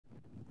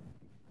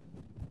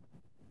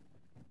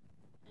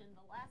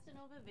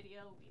Anova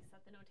video, we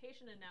set the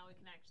notation, and now we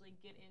can actually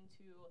get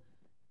into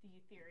the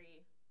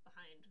theory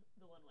behind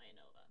the one-way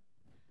Anova.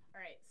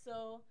 All right,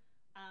 so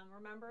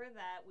remember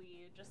that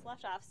we just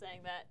left off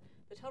saying that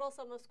the total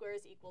sum of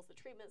squares equals the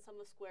treatment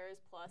sum of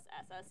squares plus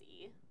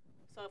SSE.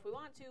 So if we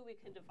want to, we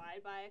can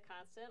divide by a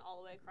constant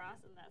all the way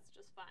across, and that's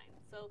just fine.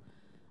 So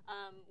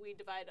we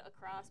divide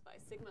across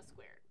by sigma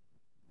squared.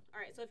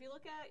 All right, so if you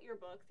look at your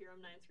book,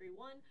 Theorem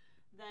 931,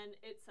 then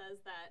it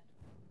says that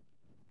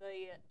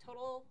the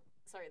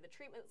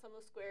treatment sum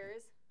of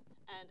squares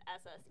and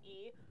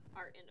SSE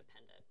are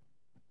independent.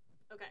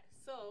 Okay,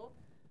 so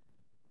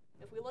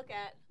if we look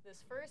at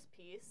this first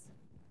piece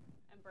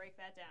and break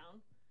that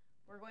down,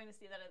 we're going to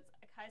see that it's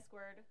a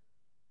chi-squared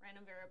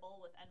random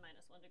variable with n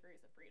minus 1 degrees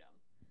of freedom.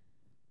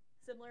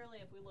 Similarly,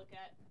 if we look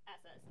at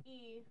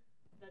SSE,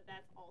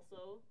 that's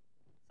also,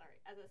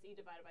 SSE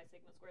divided by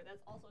sigma squared,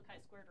 that's also a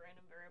chi-squared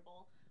random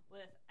variable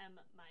with m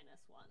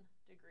minus 1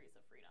 degrees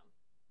of freedom.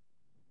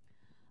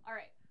 All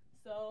right,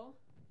 so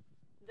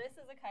this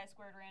is a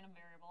chi-squared random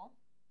variable.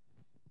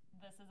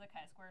 This is a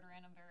chi-squared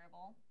random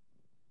variable.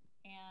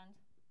 And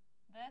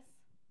this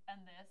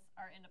and this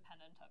are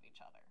independent of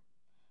each other.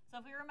 So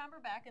if we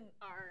remember back in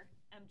our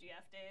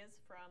MGF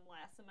days from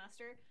last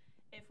semester,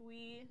 that's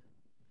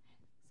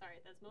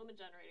moment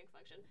generating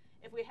function.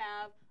 If we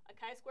have a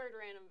chi-squared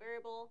random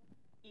variable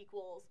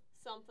equals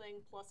something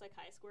plus a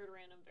chi-squared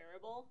random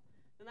variable,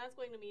 then that's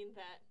going to mean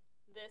that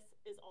this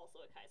is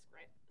also a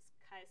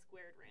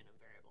chi-squared random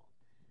variable.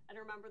 And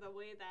remember, the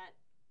way that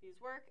these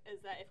work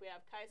is that if we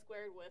have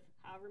chi-squared with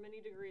however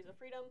many degrees of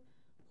freedom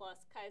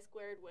plus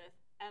chi-squared with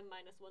m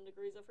minus 1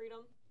 degrees of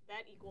freedom,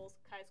 that equals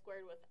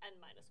chi-squared with n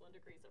minus 1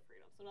 degrees of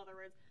freedom. So in other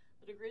words,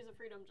 the degrees of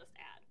freedom just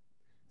add.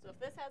 So if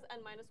this has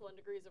n minus 1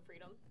 degrees of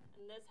freedom,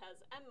 and this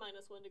has m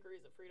minus 1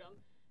 degrees of freedom,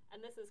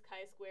 and this is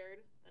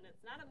chi-squared, then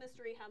it's not a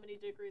mystery how many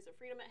degrees of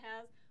freedom it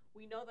has.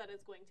 We know that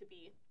it's going to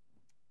be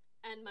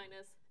n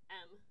minus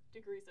m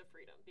degrees of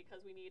freedom,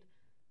 because we need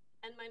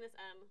n minus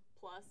m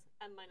plus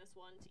m minus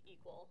 1 to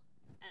equal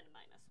n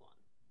minus 1.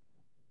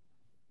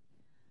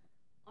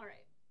 All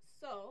right,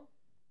 so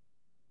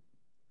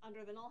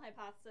under the null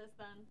hypothesis,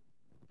 then,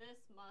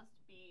 this must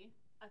be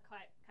a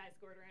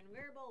chi-squared random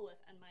variable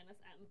with n minus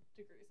m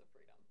degrees of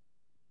freedom.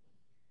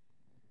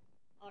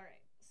 All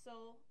right,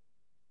 so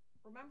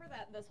remember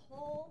that this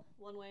whole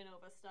one-way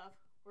Anova stuff,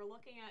 we're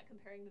looking at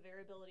comparing the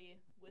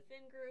variability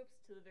within groups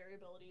to the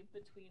variability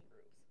between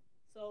groups.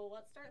 So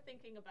let's start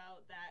thinking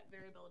about that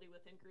variability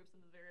within groups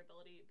and the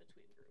variability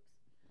between groups.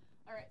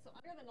 All right, so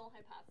under the null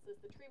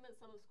hypothesis, the treatment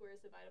sum of squares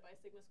divided by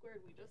sigma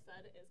squared, we just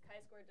said, is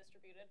chi-squared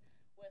distributed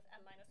with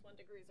m minus 1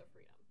 degrees of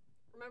freedom.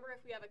 Remember,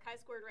 if we have a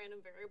chi-squared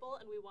random variable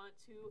and we want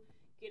to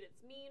get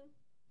its mean,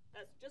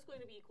 that's just going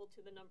to be equal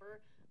to the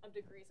number of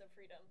degrees of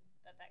freedom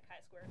that that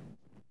chi-squared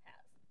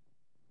has.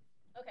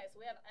 Okay,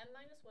 so we have m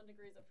minus 1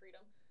 degrees of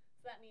freedom.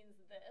 So that means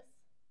this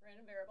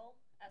random variable,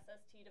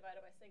 SST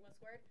divided by sigma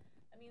squared,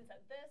 that means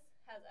that this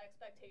has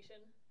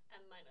expectation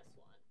m minus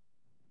 1.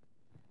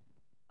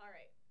 All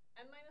right,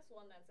 m minus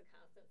 1, that's a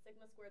constant.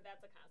 Sigma squared,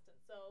 that's a constant.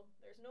 So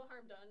there's no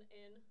harm done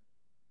in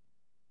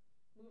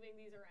moving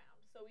these around.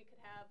 So we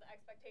could have the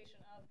expectation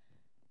of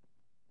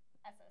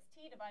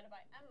SST divided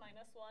by m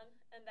minus 1,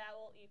 and that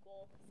will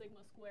equal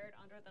sigma squared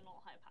under the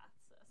null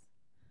hypothesis.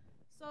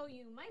 So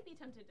you might be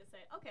tempted to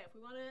say, okay, if we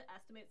want to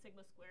estimate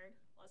sigma squared,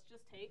 let's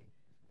just take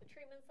the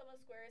treatment sum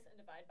of squares and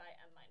divide by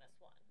m minus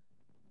 1.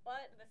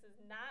 But this is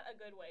not a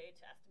good way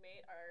to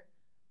estimate our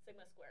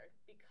sigma squared,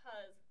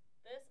 because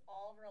this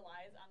all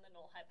relies on the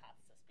null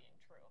hypothesis being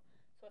true.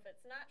 So if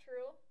it's not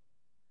true,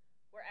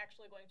 we're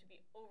actually going to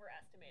be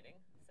overestimating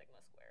sigma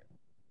squared.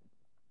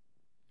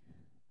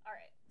 All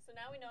right, so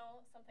now we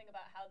know something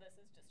about how this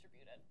is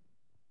distributed.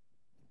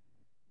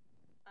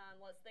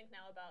 Let's think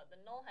now about the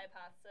null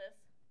hypothesis.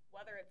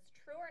 Whether it's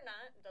true or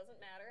not, it doesn't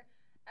matter.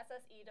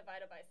 SSE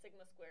divided by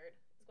sigma squared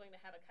is going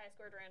to have a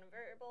chi-squared random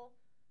variable,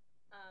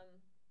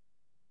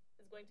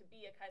 is going to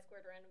be a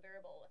chi-squared random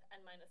variable with n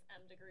minus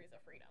m degrees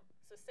of freedom.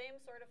 So same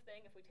sort of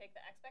thing, if we take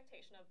the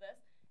expectation of this,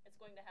 it's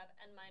going to have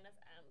n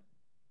minus m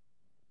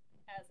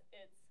as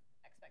its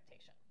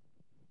expectation.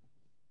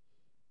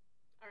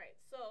 All right,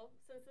 so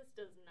since this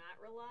does not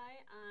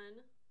rely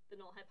on the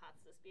null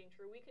hypothesis being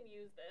true, we can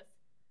use this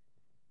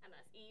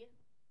MSE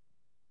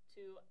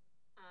to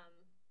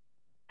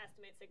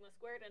estimate sigma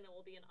squared, and it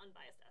will be an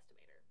unbiased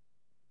estimator.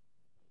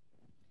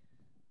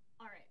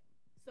 All right,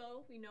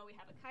 so we know we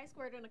have a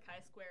chi-squared and a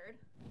chi-squared,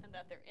 and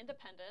that they're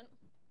independent.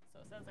 So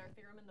says our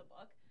theorem in the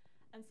book.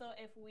 And so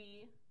if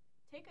we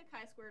take a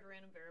chi-squared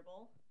random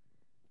variable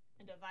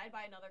and divide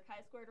by another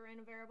chi-squared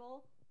random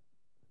variable,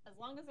 as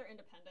long as they're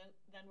independent,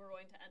 then we're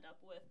going to end up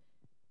with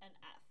an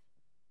F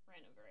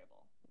random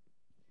variable.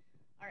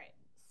 All right,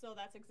 so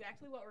that's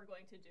exactly what we're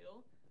going to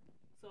do.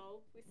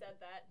 So we said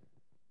that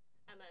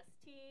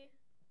MST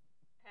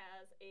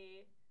has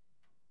a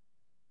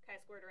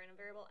chi-squared random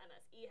variable,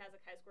 MSE has a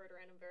chi-squared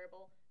random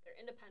variable. They're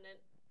independent,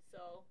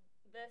 so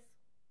this,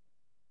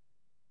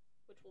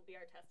 which will be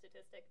our test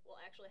statistic, will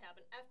actually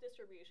have an F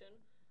distribution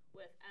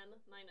with m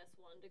minus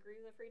 1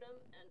 degrees of freedom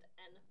and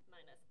n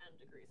minus m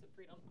degrees of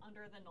freedom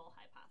under the null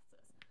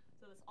hypothesis.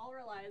 So this all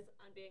relies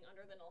on being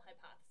under the null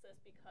hypothesis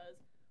because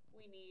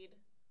we need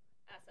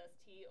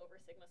SST over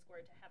sigma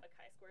squared to have a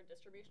chi-squared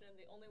distribution, and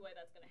the only way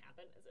that's going to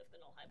happen is if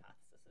the null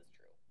hypothesis is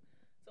true.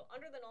 So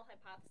under the null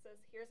hypothesis,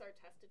 here's our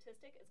test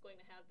statistic. It's going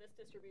to have this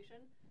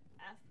distribution,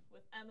 f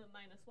with m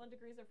minus 1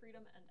 degrees of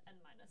freedom and n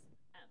minus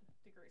m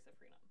degrees of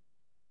freedom.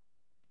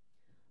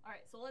 All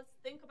right, so let's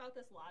think about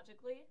this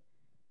logically.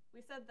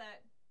 We said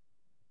that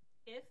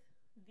if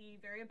the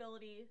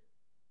variability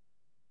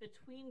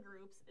between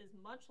groups is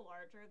much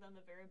larger than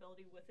the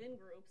variability within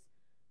groups,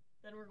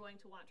 then we're going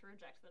to want to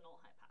reject the null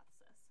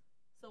hypothesis.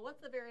 So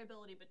what's the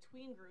variability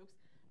between groups?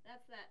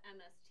 That's that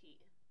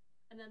MST.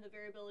 And then the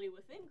variability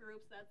within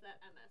groups, that's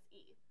that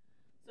MSE.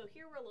 So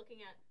here we're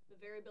looking at the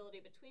variability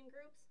between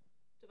groups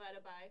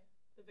divided by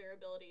the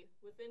variability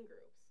within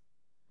groups.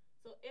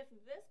 So if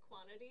this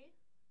quantity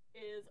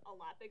is a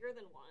lot bigger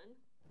than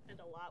 1, and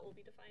a lot will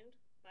be defined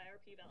by our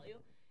p-value,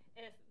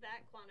 if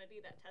that quantity,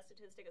 that test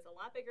statistic, is a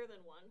lot bigger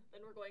than 1,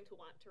 then we're going to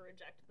want to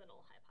reject the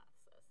null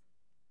hypothesis.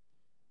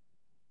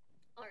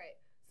 All right,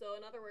 so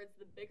in other words,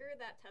 the bigger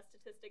that test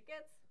statistic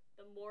gets,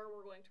 the more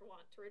we're going to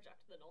want to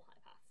reject the null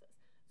hypothesis.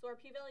 So our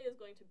p-value is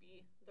going to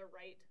be the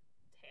right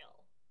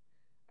tail.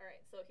 All right,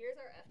 so here's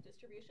our F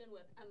distribution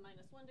with m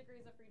minus 1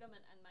 degrees of freedom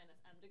and n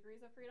minus m degrees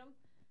of freedom.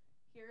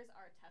 Here's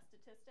our test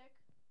statistic,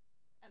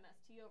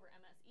 MST over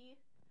MSE,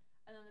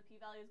 and then the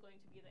p-value is going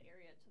to be the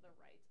area to the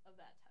right of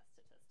that test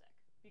statistic.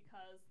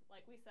 Because,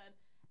 like we said,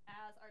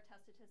 as our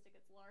test statistic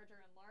gets larger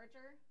and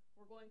larger,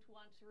 we're going to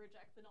want to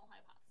reject the null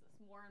hypothesis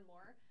more and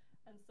more.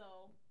 And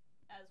so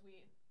as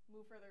we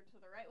move further to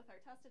the right with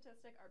our test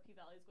statistic, our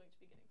p-value is going to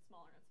be getting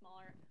smaller and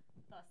smaller,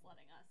 thus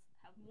letting us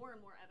have more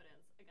and more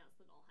evidence against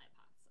the null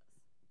hypothesis.